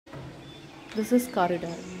This is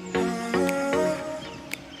corridor.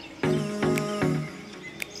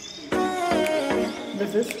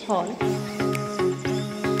 This is hall.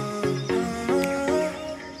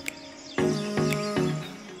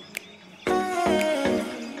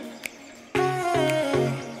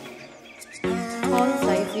 Hall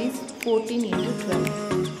size is 14 into 12.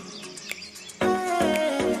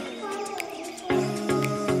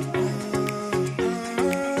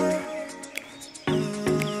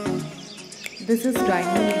 This is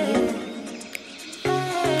dining area.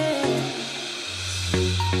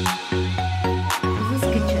 This is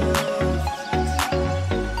kitchen.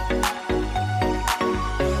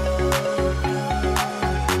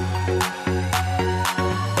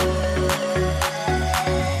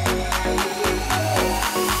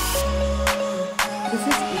 This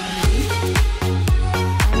is utility.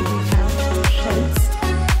 And we have shelves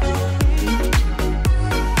in kitchen.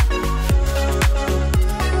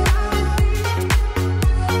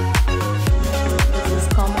 This is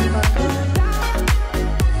common bathroom. This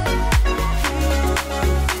is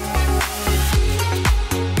kitchen.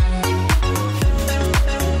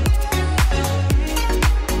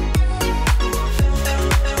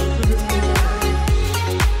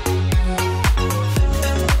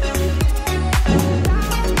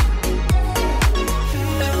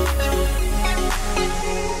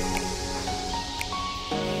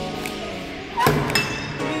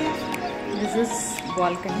 This is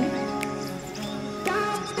balcony.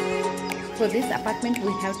 For this apartment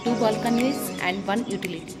we have 2 balconies and 1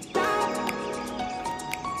 utility.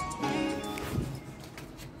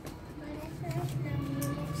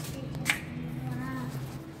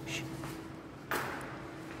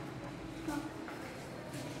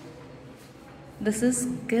 This is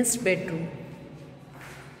guest bedroom.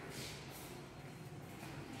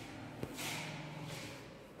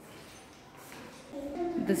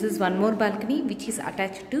 This is one more balcony which is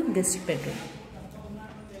attached to guest bedroom.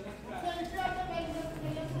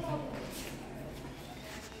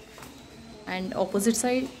 And opposite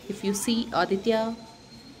side, if you see, Aditya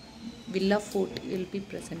Villa Fort will be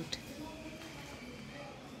present.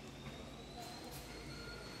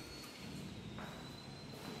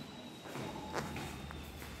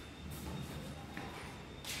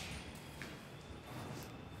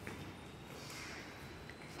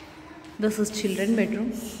 This is children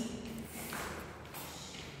bedroom.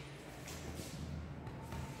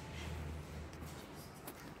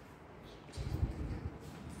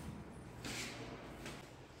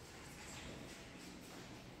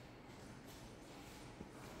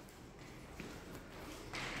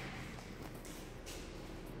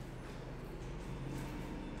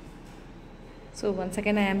 So once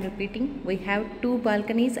again I am repeating, we have 2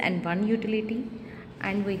 balconies and 1 utility,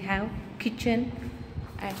 and we have kitchen,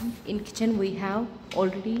 and in kitchen we have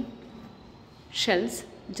already shelves,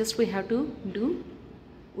 just we have to do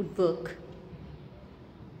woodwork.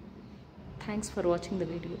 Thanks for watching the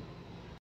video.